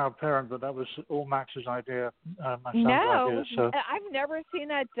like a proud parent, but that was all Max's idea, my son's No, idea. So I've never seen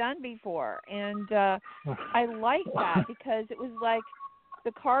that done before, and I like that because it was like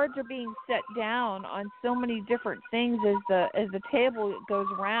the cards are being set down on so many different things as the table goes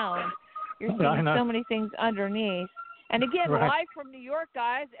around. You're seeing so many things underneath. And again, live from New York,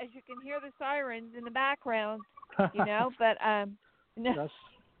 guys, as you can hear the sirens in the background, but no.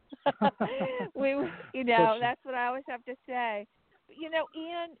 That's what I always have to say. But,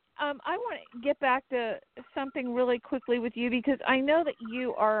 Ian, I want to get back to something really quickly with you because I know that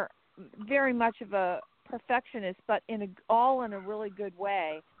you are very much of a perfectionist, but all in a really good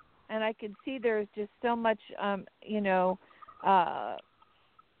way. And I can see there's just so much,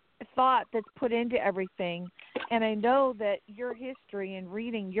 thought that's put into everything. And I know that your history and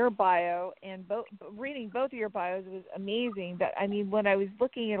reading your bio and reading both of your bios was amazing. But I mean, when I was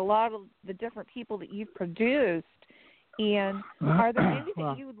looking at a lot of the different people that you've produced, Ian, are there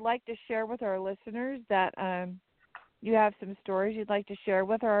anything you would like to share with our listeners that you have some stories you'd like to share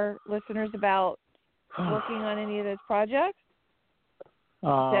with our listeners about working on any of those projects?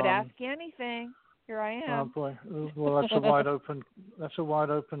 Said ask anything. Here I am. Oh boy! Well, that's a wide open. That's a wide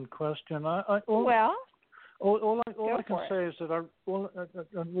open question. All I can say is that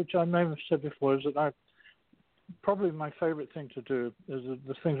which I may have said before, is that probably my favorite thing to do is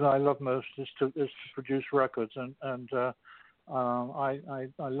the things that I love most is to produce records, and I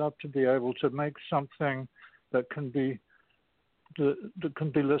love to be able to make something that can be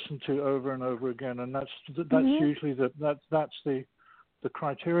listened to over and over again, and that's usually that's the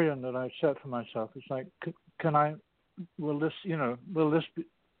criterion that I set for myself. It's like, will this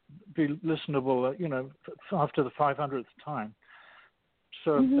be listenable, after the 500th time?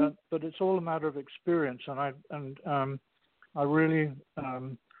 So, but it's all a matter of experience, and I really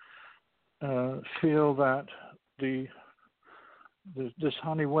feel that this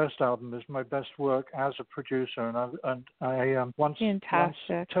Honey West album is my best work as a producer, and I once Ted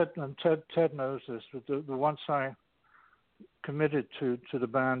knows this. The once I committed to the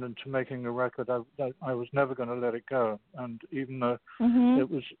band and to making a record, I was never going to let it go. And even though it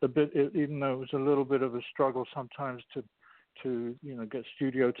was a little bit of a struggle sometimes to get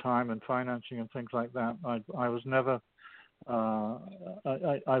studio time and financing and things like that, I was never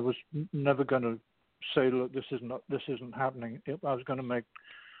I was never going to say, look, this isn't happening. I was going to make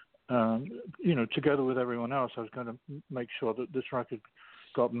together with everyone else, I was going to make sure that this record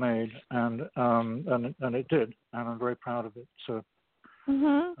got made, and it did, and I'm very proud of it. So,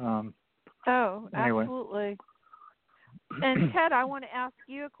 anyway. Absolutely. And Ted, I want to ask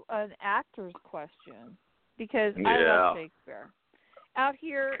you an actor's question because I love Shakespeare. Out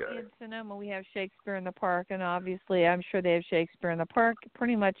here in Sonoma, we have Shakespeare in the Park, and obviously, I'm sure they have Shakespeare in the Park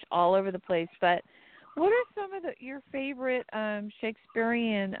pretty much all over the place. But what are some of your favorite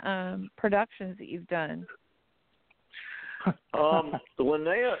Shakespearean productions that you've done?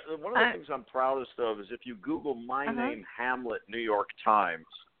 Linnea, one of the things I'm proudest of is if you Google my name, Hamlet, New York Times,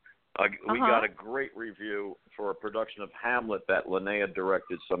 we got a great review for a production of Hamlet that Linnea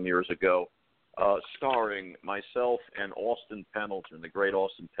directed some years ago, starring myself and Austin Pendleton, the great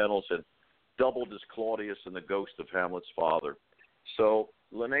Austin Pendleton, doubled as Claudius and the ghost of Hamlet's father. So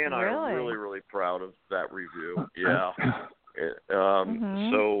Linnea and I are really, really proud of that review. Yeah.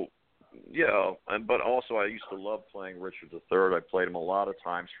 So... yeah, but also I used to love playing Richard III. I played him a lot of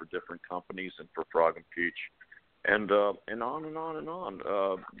times for different companies and for Frog and Peach, and on and on and on.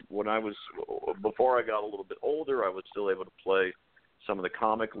 Before I got a little bit older, I was still able to play some of the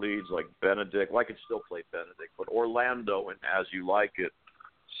comic leads like Benedict. Well, I could still play Benedict, but Orlando and As You Like It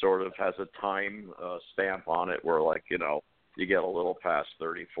sort of has a time stamp on it where, like, you get a little past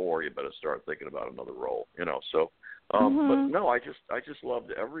 34, you better start thinking about another role, so. But no, I just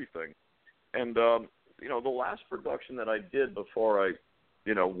loved everything. And, the last production that I did before I,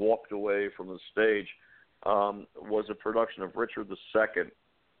 walked away from the stage was a production of Richard II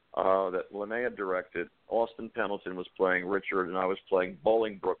that Linnea directed. Austin Pendleton was playing Richard, and I was playing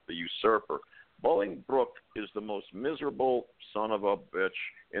Bolingbroke the Usurper. Bolingbroke is the most miserable son of a bitch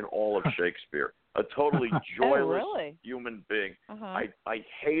in all of Shakespeare. A totally joyless human being. I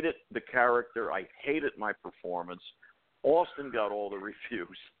hated the character. I hated my performance. Austin got all the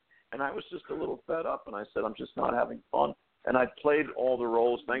reviews, and I was just a little fed up. And I said, I'm just not having fun. And I played all the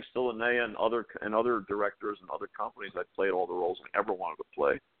roles, thanks to Linnea and other directors and other companies. I played all the roles I ever wanted to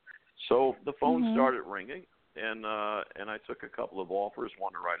play. So the phone started ringing, and I took a couple of offers.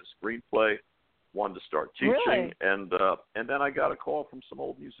 One to write a screenplay, one to start teaching, and then I got a call from some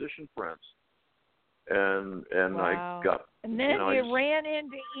old musician friends. And I got. And then you ran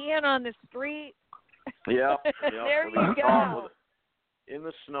into Ian on the street. Yeah. There with a you guitar go. in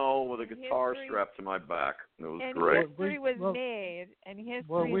the snow with a guitar History- strapped to my back. It was And great. history was made. And history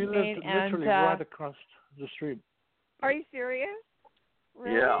Well, we was lived made. And literally right across the street. are you serious?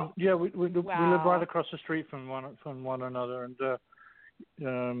 Really? Yeah. Yeah, we live Wow. right across the street from one another, and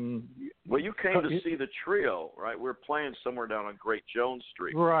Well, you came to see the trio, right? We were playing somewhere down on Great Jones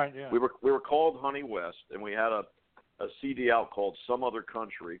Street. right, yeah. We were called Honey West, and we had a CD out called Some Other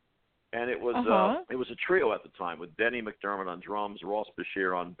Country, and it was a trio at the time with Denny McDermott on drums, Ross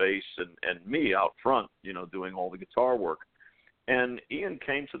Bashir on bass, and me out front, doing all the guitar work. And Ian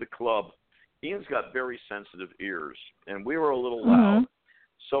came to the club. Ian's got very sensitive ears, and we were a little loud.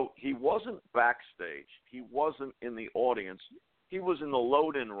 So he wasn't backstage. He wasn't in the audience. He was in the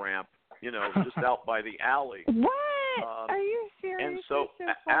load-in ramp, just out by the alley. What? Are you serious? And so,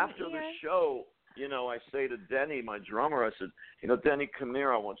 funny, after Ian. the show, I say to Denny, my drummer, I said, Denny, come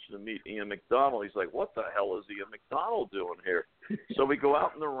here. I want you to meet Ian McDonald. He's like, what the hell is Ian McDonald doing here? So we go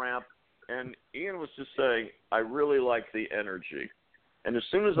out in the ramp, and Ian was just saying, I really like the energy. And as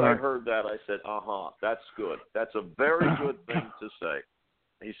soon as I heard that, I said, that's good. That's a very good thing to say.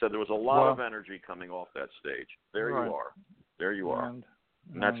 He said there was a lot of energy coming off that stage. There you are. There you are. And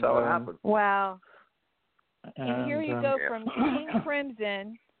that's how it happened. Wow. And here you go from King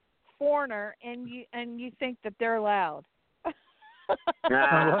Crimson, Foreigner, and you think that they're loud.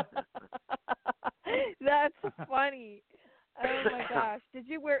 That's funny. Oh my gosh! Did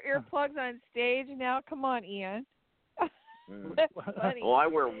you wear earplugs on stage? Now, come on, Ian. That's funny. Well, I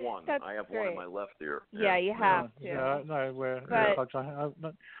wear one. That's I have great. one in my left ear. Yeah, you have to. Yeah, no, I wear But-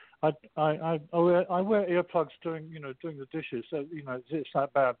 earplugs. I wear earplugs doing the dishes. So it's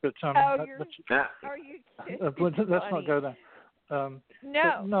not bad. But are you kidding? let's not go there.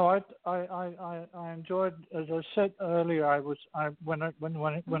 No. I enjoyed, as I said earlier. When I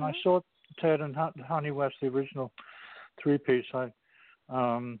saw Ted and Honey West, the original three-piece, I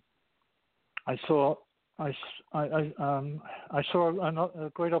saw a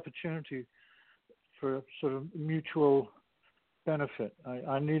great opportunity for sort of mutual benefit.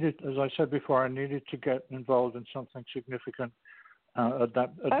 I needed, as I said before, to get involved in something significant at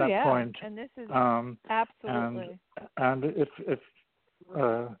that point. And this is absolutely. And if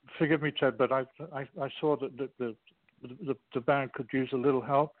forgive me, Ted, but I saw that the band could use a little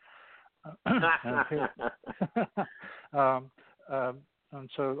help. And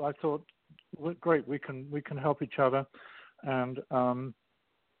so I thought, well, great, we can help each other, and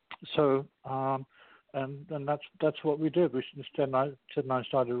and that's what we did. Ted and I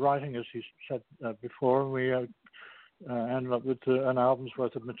started writing, as he said before. We ended up with an album's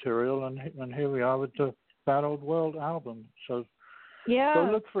worth of material, and here we are with the Bad Old World album. So go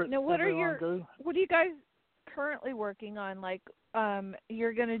look for it. Now, what are you guys currently working on? Like,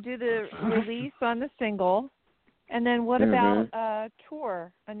 you're going to do the release on the single. And then what about a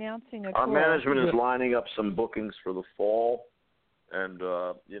tour, announcing a tour? Our management is lining up some bookings for the fall, and,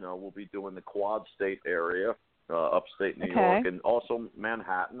 we'll be doing the Quad State area, upstate New York, and also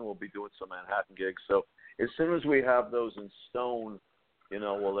Manhattan. We'll be doing some Manhattan gigs. So as soon as we have those in stone,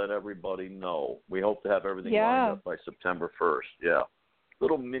 we'll let everybody know. We hope to have everything lined up by September 1st. Yeah.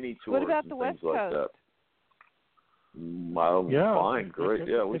 Little mini tours what about and the things West like Coast? that. Fine, great.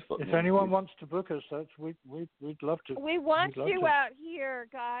 If anyone wants to book us, we'd love to. We want you out here,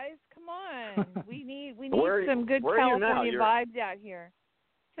 guys. Come on, we need some good where are you now? California vibes out here.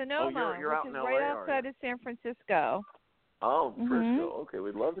 Sonoma, you're out which in is LA, right outside of San Francisco. Oh, Frisco. Okay,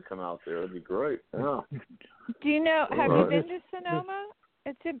 we'd love to come out there. That'd be great. Yeah. Do you know? Have you been to Sonoma?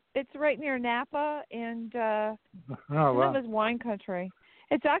 It's right near Napa, and Sonoma's wine country.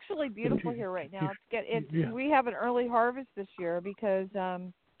 It's actually beautiful here right now. We have an early harvest this year because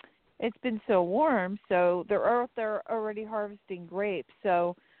it's been so warm. So they're out there already harvesting grapes.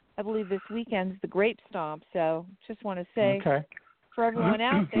 So I believe this weekend's the grape stomp. So just want to say for everyone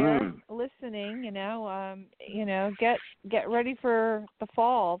out there listening, get ready for the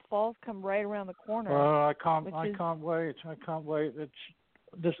fall. Fall's come right around the corner. Well, I can't wait.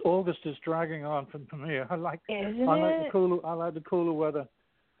 This August is dragging on for me. I like the cooler weather.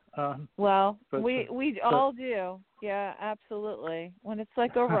 We all do. Yeah, absolutely. When it's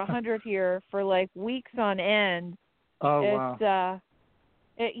like over 100 here for like weeks on end, wow.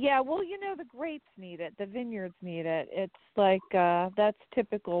 The grapes need it. The vineyards need it. It's like that's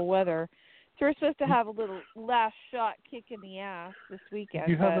typical weather. So we're supposed to have a little last shot kick in the ass this weekend.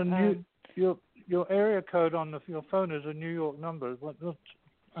 You have your area code on your phone is a New York number.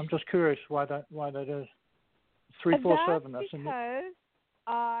 I'm just curious why that is. 347. That's because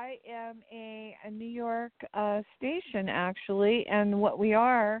I am a New York station, actually, and what we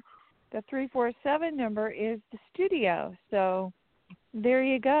are The 347 number is the studio. So there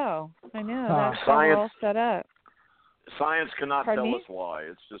you go. I know that's how we're all set up. Science cannot Pardon tell me? us why.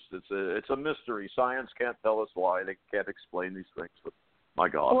 It's a mystery. Science can't tell us why. They can't explain these things. But my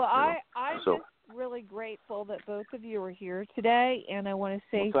God. Well, I'm just really grateful that both of you are here today, and I want to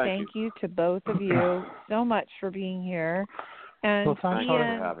say Well, thank you to both of you so much for being here. And Well, thanks Thank you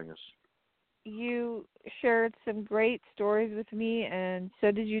Ian, for having us. you shared some great stories with me, and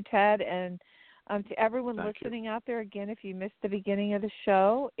so did you, Ted. And to everyone Thank listening out there, again, if you missed the beginning of the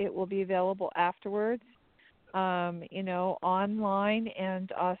show, it will be available afterwards, online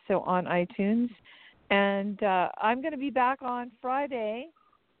and also on iTunes. And I'm going to be back on Friday,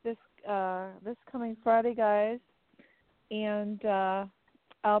 this coming Friday, guys. And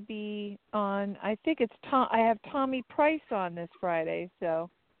I'll be on. I think it's I have Tommy Price on this Friday, so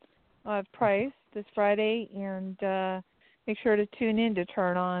I'll have Price this Friday, and make sure to tune in to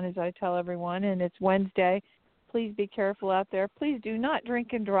Turn On, as I tell everyone. And it's Wednesday. Please be careful out there. Please do not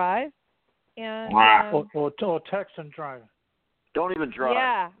drink and drive. And or text and drive. Don't even drive.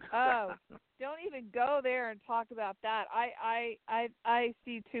 Yeah. Oh, don't even go there and talk about that. I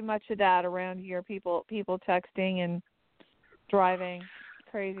see too much of that around here. People texting and driving.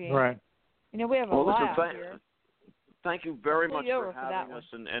 Crazy. Right. We have a lot out here. Thank you very much for that having one. us,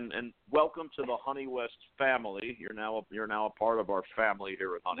 and welcome to the Honey West family. You're now a part of our family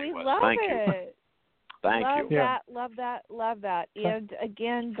here at Honey We West. love Thank it. you. Thank love you. that, love that, love that. And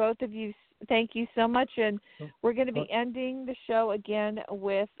again, both of you, thank you so much. And we're going to be ending the show again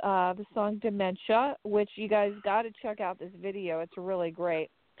with the song Dementia, which you guys got to check out this video. It's really great.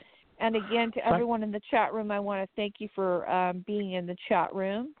 And again, to everyone in the chat room, I want to thank you for being in the chat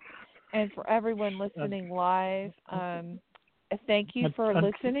room. And for everyone listening live, thank you for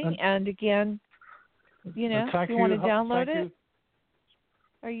listening. And again, if you want to download it,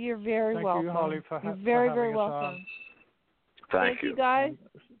 you're very welcome. Thank you, Holly, you're very, very welcome. Thank you, guys.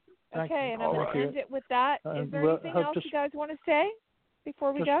 Thank okay, you. and I'm going to end it with that. Is there anything else you guys want to say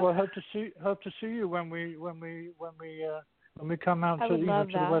before we go? Well, hope to see you when we come out to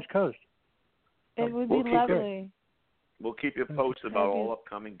the West Coast. It would be lovely. We'll keep you posted about all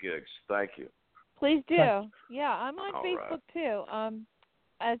upcoming gigs. Thank you. Please do. Thanks. Yeah, I'm on all Facebook right. too.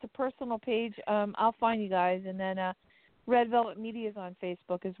 As a personal page, I'll find you guys, and then Red Velvet Media is on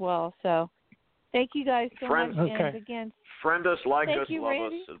Facebook as well. So, thank you guys so much. Okay. And again, friend us, like us, you, love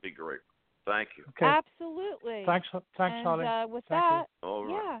Randy. us. It'd be great. Thank you. Okay. Absolutely. Thanks, and, Holly. With thank that, all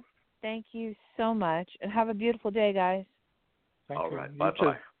right. yeah, thank you so much, and have a beautiful day, guys. Thank all you. right. You Bye too.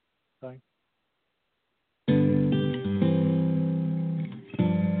 bye. Bye.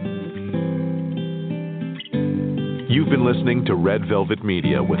 You've been listening to Red Velvet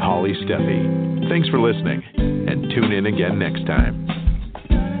Media with Holly Steffi. Thanks for listening, and tune in again next time.